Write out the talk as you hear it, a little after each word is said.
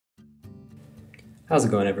How's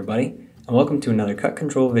it going, everybody? And welcome to another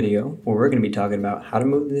CutControl video where we're going to be talking about how to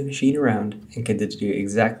move the machine around and get it to do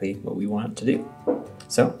exactly what we want it to do.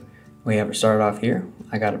 So, we have it started off here.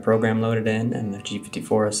 I got a program loaded in and the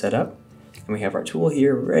G54 is set up. And we have our tool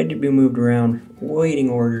here ready to be moved around, waiting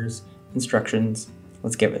orders, instructions.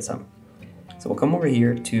 Let's give it some. So we'll come over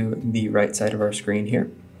here to the right side of our screen here.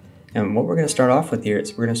 And what we're going to start off with here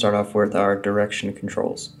is we're going to start off with our direction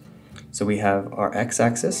controls. So we have our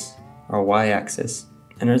x-axis, our y-axis,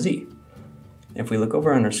 and our z. If we look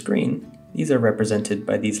over on our screen, these are represented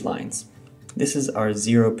by these lines. This is our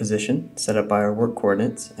 0 position set up by our work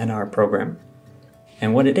coordinates and our program.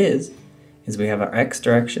 And what it is we have our x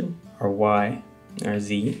direction, our y, and our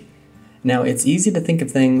z. Now it's easy to think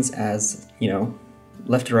of things as,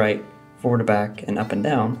 left to right, forward to back, and up and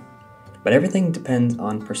down, but everything depends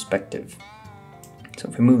on perspective. So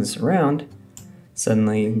if we move this around,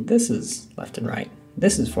 suddenly this is left and right,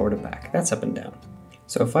 this is forward and back, that's up and down.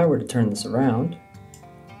 So if I were to turn this around,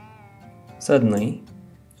 suddenly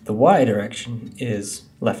the y direction is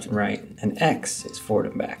left and right, and x is forward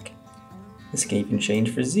and back. This can even change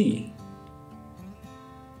for z.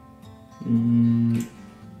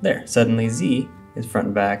 There, suddenly z is front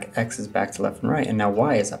and back, x is back to left and right, and now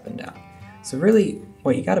y is up and down. So really,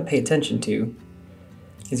 what you gotta pay attention to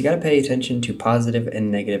is you gotta pay attention to positive and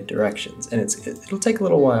negative directions. And it'll take a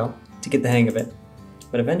little while to get the hang of it,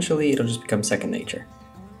 but eventually it'll just become second nature.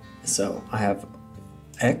 So I have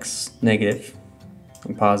x negative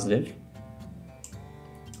and positive,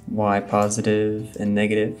 y positive and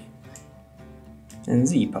negative, and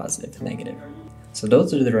z positive and negative. So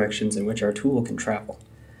those are the directions in which our tool can travel.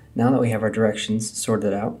 Now that we have our directions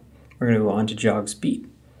sorted out, we're going to go on to Jog Speed.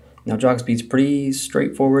 Now Jog Speed's pretty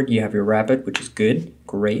straightforward. You have your rapid, which is good,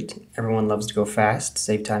 great. Everyone loves to go fast,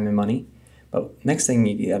 save time and money. But next thing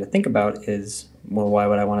you got to think about is, well, why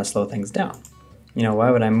would I want to slow things down?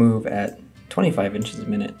 Why would I move at 25 inches a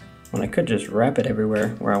minute when I could just rapid everywhere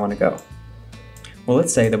where I want to go? Well,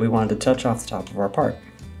 let's say that we wanted to touch off the top of our part.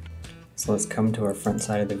 So let's come to our front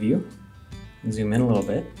side of the view and zoom in a little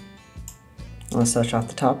bit. Let's touch off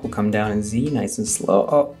the top. We'll come down in Z, nice and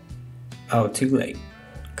slow. Oh, too late.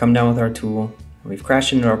 Come down with our tool. We've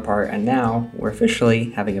crashed into our part, and now we're officially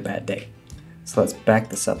having a bad day. So let's back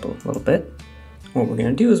this up a little bit. What we're going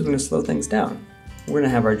to do is we're going to slow things down. We're going to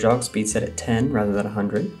have our jog speed set at 10 rather than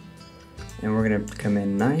 100. And we're going to come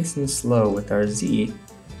in nice and slow with our Z.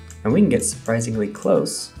 And we can get surprisingly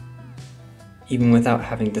close, even without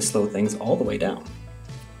having to slow things all the way down.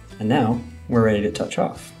 And now we're ready to touch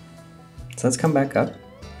off. So let's come back up.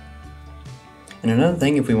 And another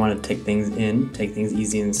thing, if we want to take things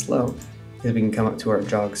easy and slow, is we can come up to our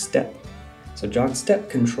Jog Step. So Jog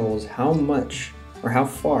Step controls how much or how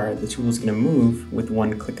far the tool is going to move with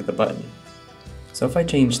one click of the button. So if I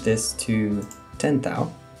change this to 10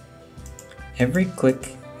 thou, every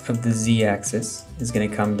click of the z-axis is going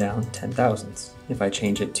to come down 10 thousandths. If I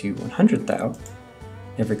change it to 100 thou,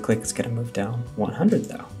 every click is going to move down 100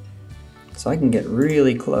 thou. So I can get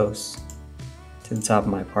really close to the top of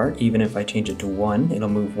my part. Even if I change it to 1, it'll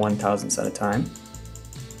move 1 thousandths at a time.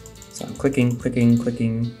 So I'm clicking, clicking,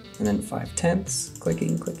 clicking, and then 5/10,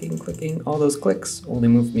 clicking, clicking, clicking. All those clicks only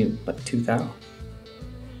move me like 2 thou.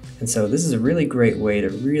 And so this is a really great way to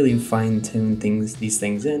really fine-tune these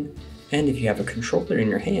things in. And if you have a controller in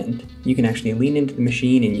your hand, you can actually lean into the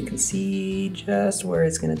machine and you can see just where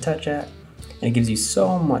it's going to touch at. And it gives you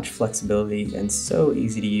so much flexibility and so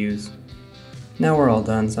easy to use. Now we're all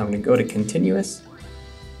done, so I'm going to go to continuous.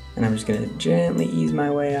 And I'm just going to gently ease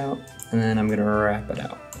my way out. And then I'm going to wrap it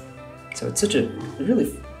out. So it's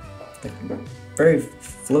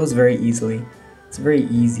flows very easily. It's a very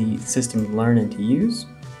easy system to learn and to use.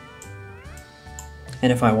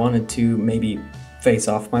 And if I wanted to maybe face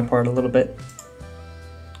off my part a little bit,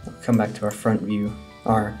 I'll come back to our front view.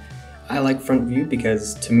 I like front view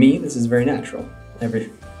because to me this is very natural.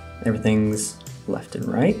 Everything's left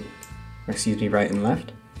and right, or excuse me, right and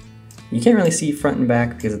left. You can't really see front and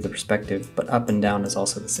back because of the perspective, but up and down is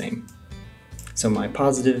also the same. So my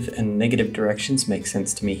positive and negative directions make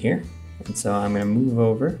sense to me here. And so I'm going to move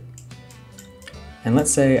over. And let's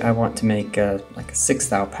say I want to make like a 6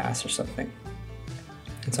 thou pass or something.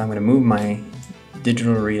 And so I'm going to move my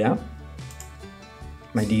digital readout,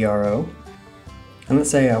 my DRO, and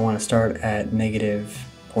let's say I want to start at negative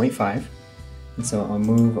 0.5, and so I'll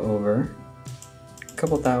move over a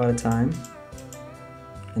couple thou at a time,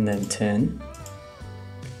 and then 10,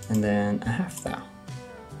 and then a half thou.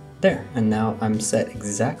 There, and now I'm set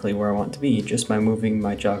exactly where I want to be just by moving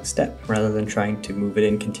my jog step rather than trying to move it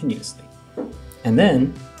in continuously. And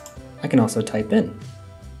then I can also type in.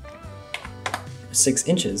 6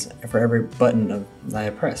 inches for every button that I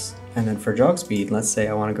press. And then for jog speed, let's say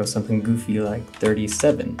I want to go something goofy like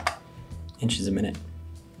 37 inches a minute.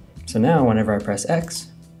 So now whenever I press X,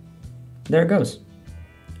 there it goes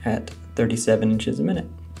at 37 inches a minute,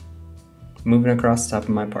 moving across the top of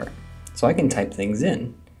my part. So I can type things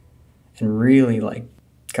in and really like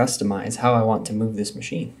customize how I want to move this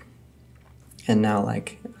machine. And now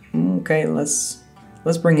like, okay, let's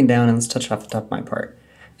bring it down and let's touch off the top of my part.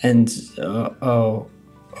 And there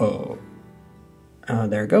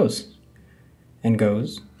it goes. And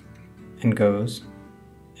goes, and goes,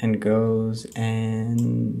 and goes,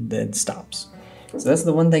 and then stops. So that's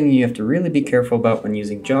the one thing you have to really be careful about when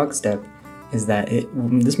using Jog Step, is that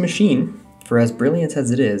this machine, for as brilliant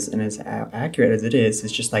as it is and as accurate as it is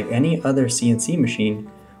just like any other CNC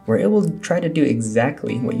machine, where it will try to do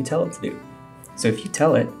exactly what you tell it to do. So if you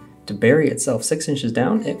tell it to bury itself 6 inches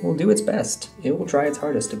down, it will do its best. It will try its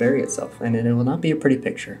hardest to bury itself, and it will not be a pretty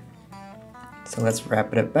picture. So let's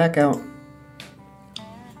wrap it back out.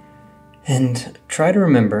 And try to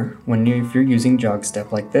remember, if you're using Jog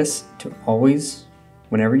Step like this, to always,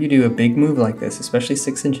 whenever you do a big move like this, especially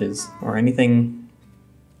 6 inches, or anything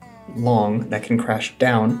long that can crash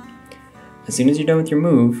down, as soon as you're done with your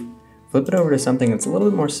move, flip it over to something that's a little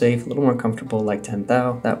bit more safe, a little more comfortable, like 10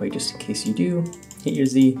 thou. That way, just in case you do hit your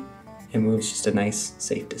Z, it moves just a nice,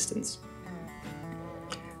 safe distance.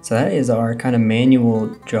 So that is our kind of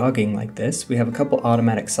manual jogging like this. We have a couple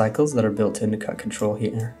automatic cycles that are built into CutControl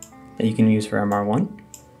here that you can use for MR-1.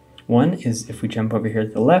 One is if we jump over here to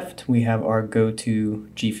the left, we have our go-to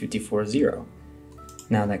G54-0.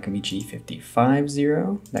 Now that can be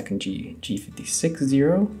G55-0, that can be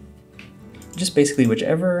G56-0. Just basically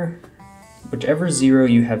whichever 0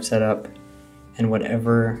 you have set up and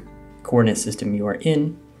whatever coordinate system you are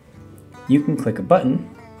in, you can click a button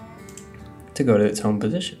to go to its home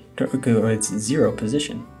position, to go to its 0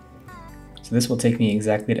 position. So this will take me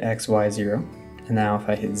exactly to X, Y, 0. And now if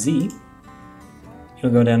I hit Z,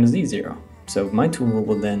 it'll go down to Z0. So my tool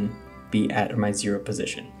will then be at my 0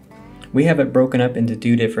 position. We have it broken up into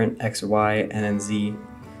 2 different X, Y, and then Z.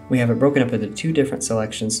 We have it broken up into 2 different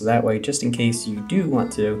selections, so that way, just in case you do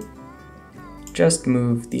want to just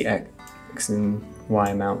move the X and Y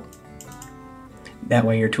amount, that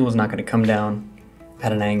way your tool is not going to come down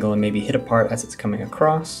at an angle and maybe hit a part as it's coming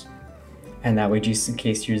across. And that way, just in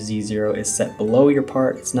case your Z0 is set below your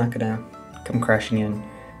part, it's not going to come crashing in.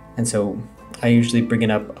 And so I usually bring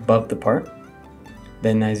it up above the part,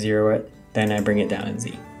 then I 0 it, then I bring it down in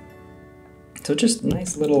Z. So just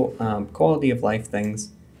nice little quality of life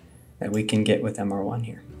things that we can get with MR-1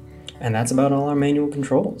 here. And that's about all our manual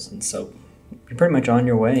controls. And so you're pretty much on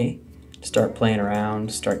your way to start playing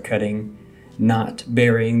around, start cutting, not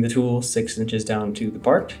burying the tool 6 inches down to the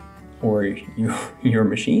part or your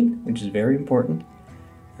machine, which is very important.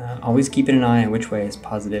 Always keeping an eye on which way is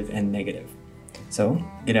positive and negative. So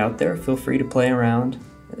get out there, feel free to play around,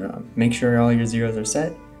 make sure all your zeros are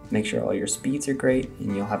set, make sure all your speeds are great,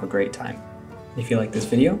 and you'll have a great time. If you like this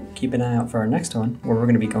video, keep an eye out for our next one, where we're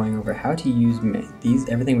going to be going over how to use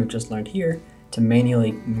everything we've just learned here to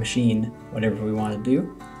manually machine whatever we want to do,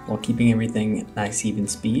 while keeping everything nice even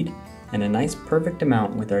speed and a nice perfect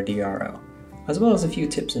amount with our DRO, as well as a few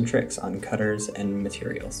tips and tricks on cutters and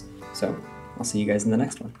materials. So I'll see you guys in the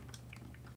next one.